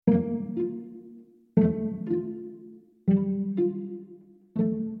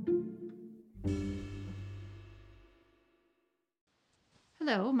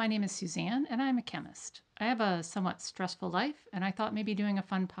my name is Suzanne, and I'm a chemist. I have a somewhat stressful life, and I thought maybe doing a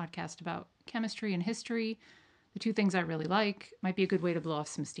fun podcast about chemistry and history, the two things I really like, might be a good way to blow off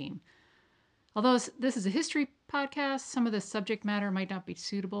some steam. Although this is a history podcast, some of the subject matter might not be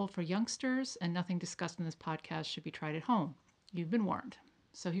suitable for youngsters, and nothing discussed in this podcast should be tried at home. You've been warned.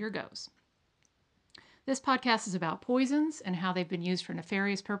 So here goes. This podcast is about poisons and how they've been used for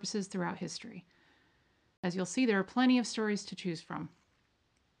nefarious purposes throughout history. As you'll see, there are plenty of stories to choose from.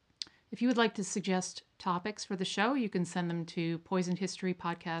 If you would like to suggest topics for the show, you can send them to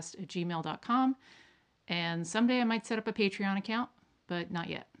poisonedhistorypodcast@gmail.com. And someday I might set up a Patreon account, but not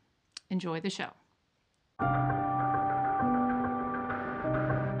yet. Enjoy the show.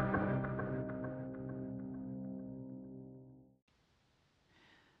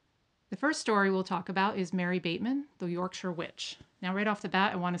 The first story we'll talk about is Mary Bateman, the Yorkshire Witch. Now, right off the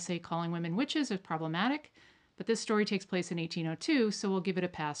bat, I want to say calling women witches is problematic, but this story takes place in 1802, so we'll give it a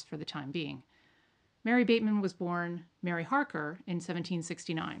pass for the time being. Mary Bateman was born Mary Harker in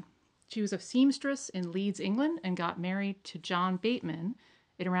 1769. She was a seamstress in Leeds, England, and got married to John Bateman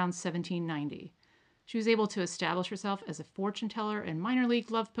in around 1790. She was able to establish herself as a fortune teller and minor league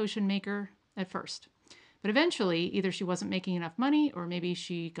love potion maker at first. But eventually, either she wasn't making enough money, or maybe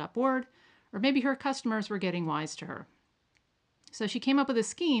she got bored, or maybe her customers were getting wise to her. So she came up with a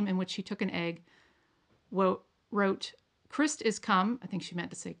scheme in which she took an egg, wrote, "Christ is come," I think she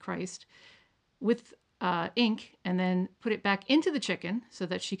meant to say Christ, with ink, and then put it back into the chicken so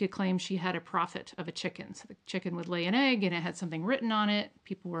that she could claim she had a profit of a chicken. So the chicken would lay an egg, and it had something written on it.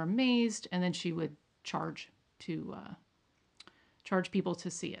 People were amazed, and then she would charge people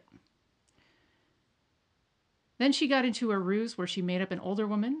to see it. Then she got into a ruse where she made up an older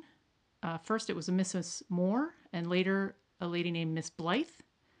woman. First it was a Mrs. Moore, and later a lady named Miss Blythe,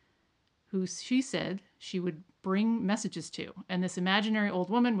 who she said she would bring messages to. And this imaginary old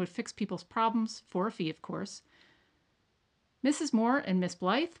woman would fix people's problems, for a fee, of course. Mrs. Moore and Miss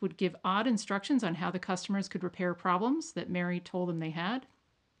Blythe would give odd instructions on how the customers could repair problems that Mary told them they had.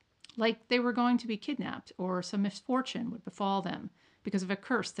 Like they were going to be kidnapped, or some misfortune would befall them because of a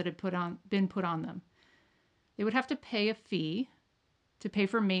curse that had been put on them. They would have to pay a fee to pay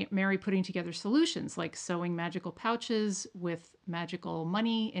for Mary putting together solutions, like sewing magical pouches with magical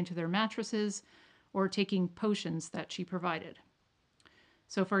money into their mattresses, or taking potions that she provided.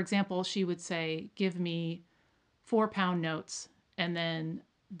 So, for example, she would say, "Give me 4-pound notes," and then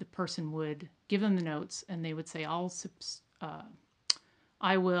the person would give them the notes, and they would say, I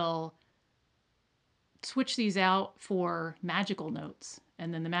will switch these out for magical notes.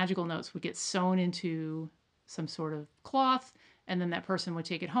 And then the magical notes would get sewn into some sort of cloth, and then that person would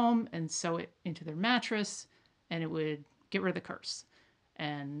take it home and sew it into their mattress, and it would get rid of the curse.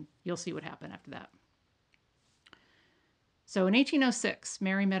 And you'll see what happened after that. So in 1806,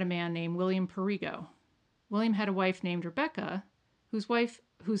 Mary met a man named William Perigo. William had a wife named Rebecca,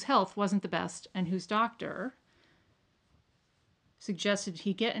 whose health wasn't the best, and whose doctor suggested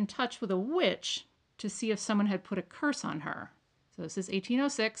he get in touch with a witch to see if someone had put a curse on her. So this is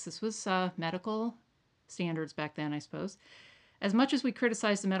 1806. This was medical standards back then, I suppose. As much as we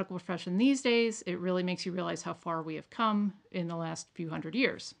criticize the medical profession these days, it really makes you realize how far we have come in the last few hundred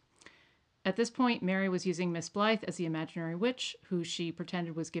years. At this point, Mary was using Miss Blythe as the imaginary witch, who she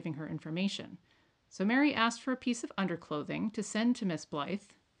pretended was giving her information. So Mary asked for a piece of underclothing to send to Miss Blythe,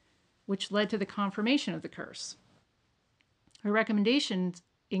 which led to the confirmation of the curse. Her recommendations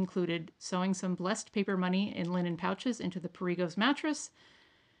included sewing some blessed paper money in linen pouches into the Perigo's mattress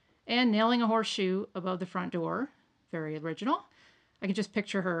and nailing a horseshoe above the front door. Very original. I can just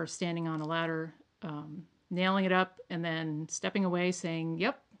picture her standing on a ladder, nailing it up, and then stepping away saying,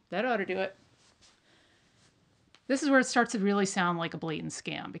 "Yep, that ought to do it." This is where it starts to really sound like a blatant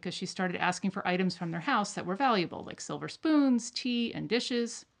scam, because she started asking for items from their house that were valuable, like silver spoons, tea, and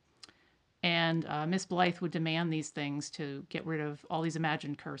dishes. And Miss Blythe would demand these things to get rid of all these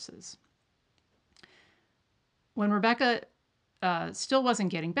imagined curses. When Rebecca still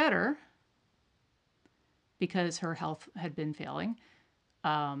wasn't getting better, because her health had been failing,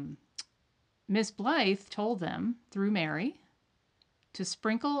 Miss Blythe told them, through Mary, to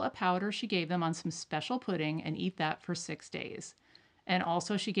sprinkle a powder she gave them on some special pudding and eat that for 6 days. And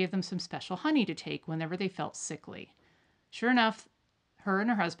also she gave them some special honey to take whenever they felt sickly. Sure enough, her and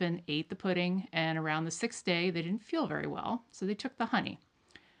her husband ate the pudding, and around the 6th day, they didn't feel very well, so they took the honey.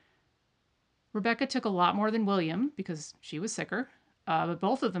 Rebecca took a lot more than William because she was sicker, but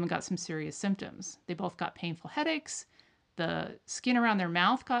both of them got some serious symptoms. They both got painful headaches, the skin around their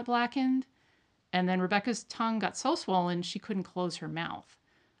mouth got blackened, and then Rebecca's tongue got so swollen she couldn't close her mouth.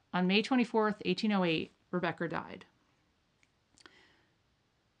 On May 24th, 1808, Rebecca died.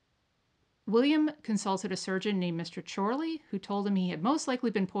 William consulted a surgeon named Mr. Chorley, who told him he had most likely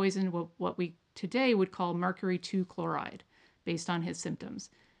been poisoned with what we today would call mercury 2 chloride, based on his symptoms.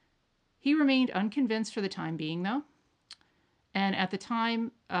 He remained unconvinced for the time being, though. And at the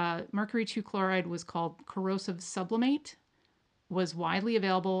time, mercury 2 chloride was called corrosive sublimate, was widely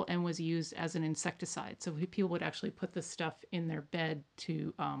available, and was used as an insecticide. So people would actually put this stuff in their bed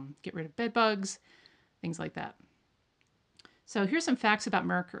to get rid of bed bugs, things like that. So here's some facts about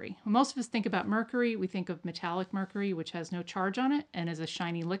mercury. When most of us think about mercury, we think of metallic mercury, which has no charge on it and is a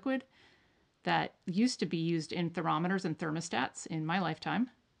shiny liquid that used to be used in thermometers and thermostats in my lifetime.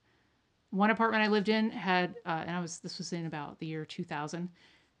 One apartment I lived in had, this was in about the year 2000,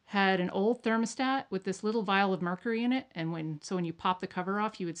 had an old thermostat with this little vial of mercury in it. And when you pop the cover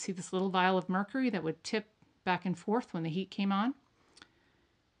off, you would see this little vial of mercury that would tip back and forth when the heat came on.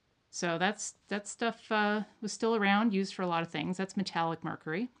 So that stuff was still around, used for a lot of things. That's metallic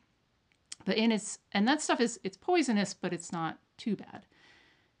mercury. But that stuff it's poisonous, but it's not too bad.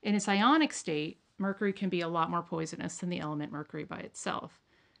 In its ionic state, mercury can be a lot more poisonous than the element mercury by itself.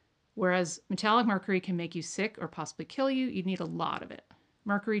 Whereas metallic mercury can make you sick or possibly kill you, you'd need a lot of it.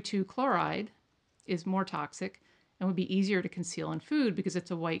 Mercury 2 chloride is more toxic and would be easier to conceal in food because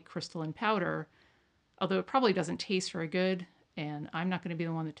it's a white crystalline powder, although it probably doesn't taste very good. And I'm not going to be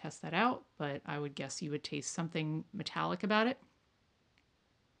the one to test that out, but I would guess you would taste something metallic about it.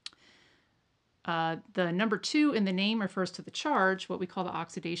 The number 2 in the name refers to the charge, what we call the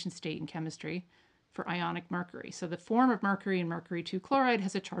oxidation state in chemistry, for ionic mercury. So the form of mercury in mercury 2 chloride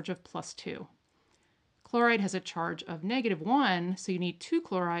has a charge of +2. Chloride has a charge of -1, so you need 2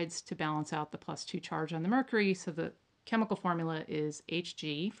 chlorides to balance out the +2 charge on the mercury. So the chemical formula is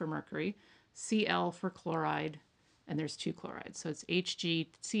Hg for mercury, Cl for chloride, and there's 2 chlorides. So it's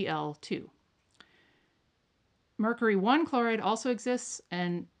HgCl2. Mercury 1 chloride also exists,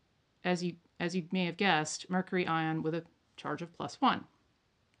 and as you may have guessed, mercury ion with a charge of +1.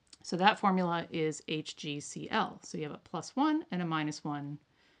 So that formula is HgCl. So you have a +1 and a -1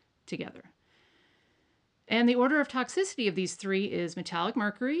 together. And the order of toxicity of these three is metallic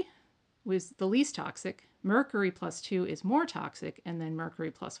mercury was the least toxic, mercury +2 is more toxic, and then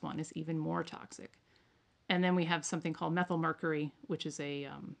mercury +1 is even more toxic. And then we have something called methyl mercury, which is a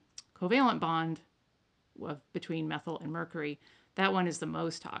covalent bond between methyl and mercury. That one is the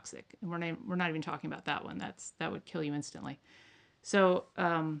most toxic, and we're not even talking about that one. That would kill you instantly. So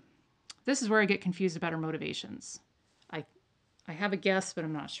this is where I get confused about her motivations. I have a guess, but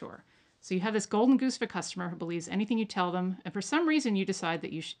I'm not sure. So you have this golden goose of a customer who believes anything you tell them, and for some reason you decide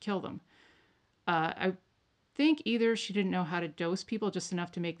that you should kill them. I think either she didn't know how to dose people just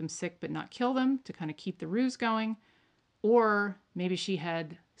enough to make them sick but not kill them, to kind of keep the ruse going, or maybe she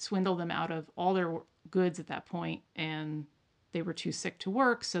had swindled them out of all their goods at that point and they were too sick to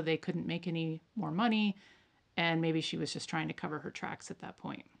work, so they couldn't make any more money, and maybe she was just trying to cover her tracks at that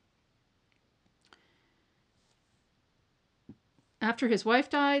point. After his wife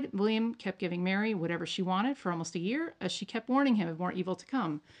died, William kept giving Mary whatever she wanted for almost a year, as she kept warning him of more evil to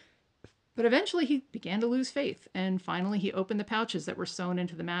come. But eventually he began to lose faith, and finally he opened the pouches that were sewn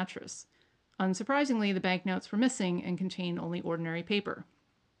into the mattress. Unsurprisingly, the banknotes were missing and contained only ordinary paper.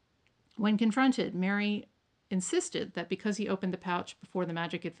 When confronted, Mary insisted that because he opened the pouch before the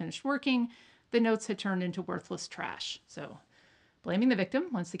magic had finished working, the notes had turned into worthless trash. So, blaming the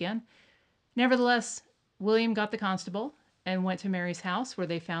victim once again. Nevertheless, William got the constable and went to Mary's house, where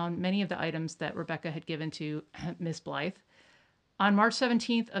they found many of the items that Rebecca had given to Miss Blythe. On March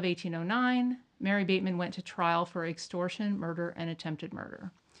 17th of 1809, Mary Bateman went to trial for extortion, murder, and attempted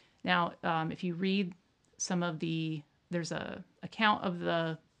murder. Now, if you read there's a account of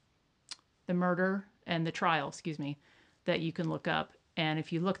the murder and the trial, that you can look up. And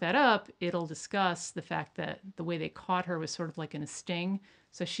if you look that up, it'll discuss the fact that the way they caught her was sort of like in a sting.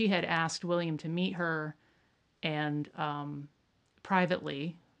 So she had asked William to meet her and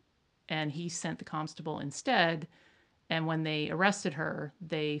privately, and he sent the constable instead. And when they arrested her,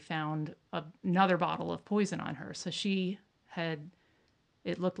 they found another bottle of poison on her. So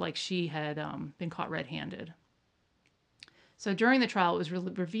it looked like she had been caught red-handed. So during the trial, it was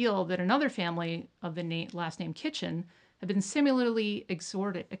revealed that another family of the last name Kitchen had been similarly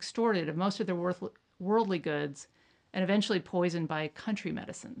extorted of most of their worldly goods and eventually poisoned by country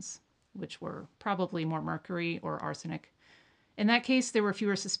medicines, which were probably more mercury or arsenic. In that case, there were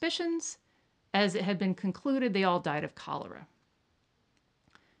fewer suspicions, as it had been concluded they all died of cholera.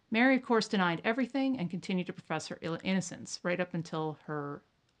 Mary, of course, denied everything and continued to profess her innocence right up until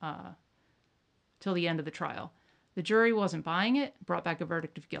till the end of the trial. The jury wasn't buying it, brought back a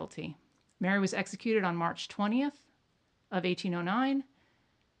verdict of guilty. Mary was executed on March 20th of 1809,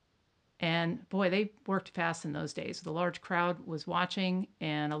 And boy, they worked fast in those days. The large crowd was watching,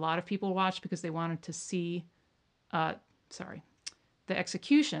 and a lot of people watched because they wanted to see, uh, sorry, the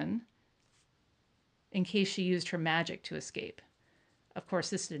execution in case she used her magic to escape. Of course,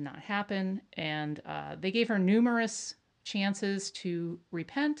 this did not happen, and they gave her numerous chances to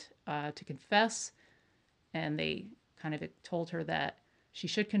repent, to confess, and they kind of told her that she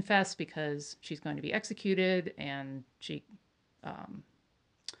should confess because she's going to be executed, and she, um,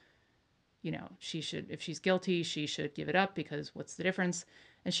 she should, if she's guilty, she should give it up because what's the difference?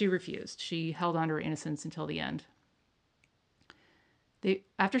 And she refused. She held on to her innocence until the end.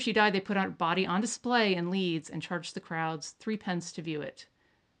 After she died, they put her body on display in Leeds and charged the crowds 3 pence to view it.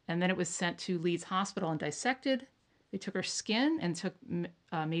 And then it was sent to Leeds Hospital and dissected. They took her skin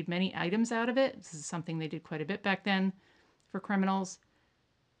and made many items out of it. This is something they did quite a bit back then for criminals.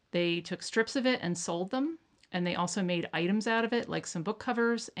 They took strips of it and sold them. And they also made items out of it, like some book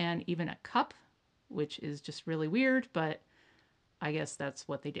covers and even a cup, which is just really weird, but I guess that's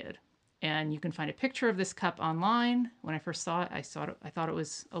what they did. And you can find a picture of this cup online. When I first saw it, I thought it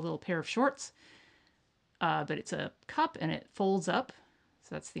was a little pair of shorts. But it's a cup and it folds up.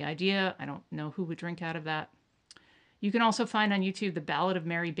 So that's the idea. I don't know who would drink out of that. You can also find on YouTube the Ballad of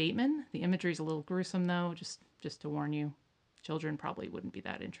Mary Bateman. The imagery is a little gruesome, though, just to warn you. Children probably wouldn't be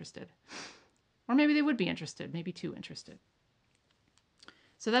that interested. Or maybe they would be interested, maybe too interested.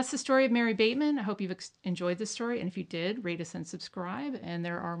 So that's the story of Mary Bateman. I hope you've enjoyed this story. And if you did, rate us and subscribe. And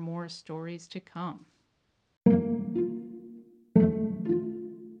there are more stories to come.